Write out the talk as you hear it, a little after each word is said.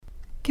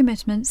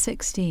Commitment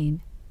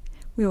 16.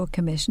 We will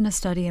commission a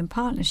study in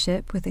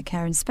partnership with the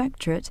Care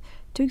Inspectorate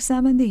to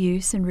examine the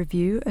use and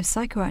review of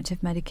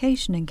psychoactive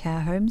medication in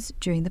care homes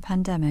during the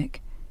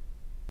pandemic.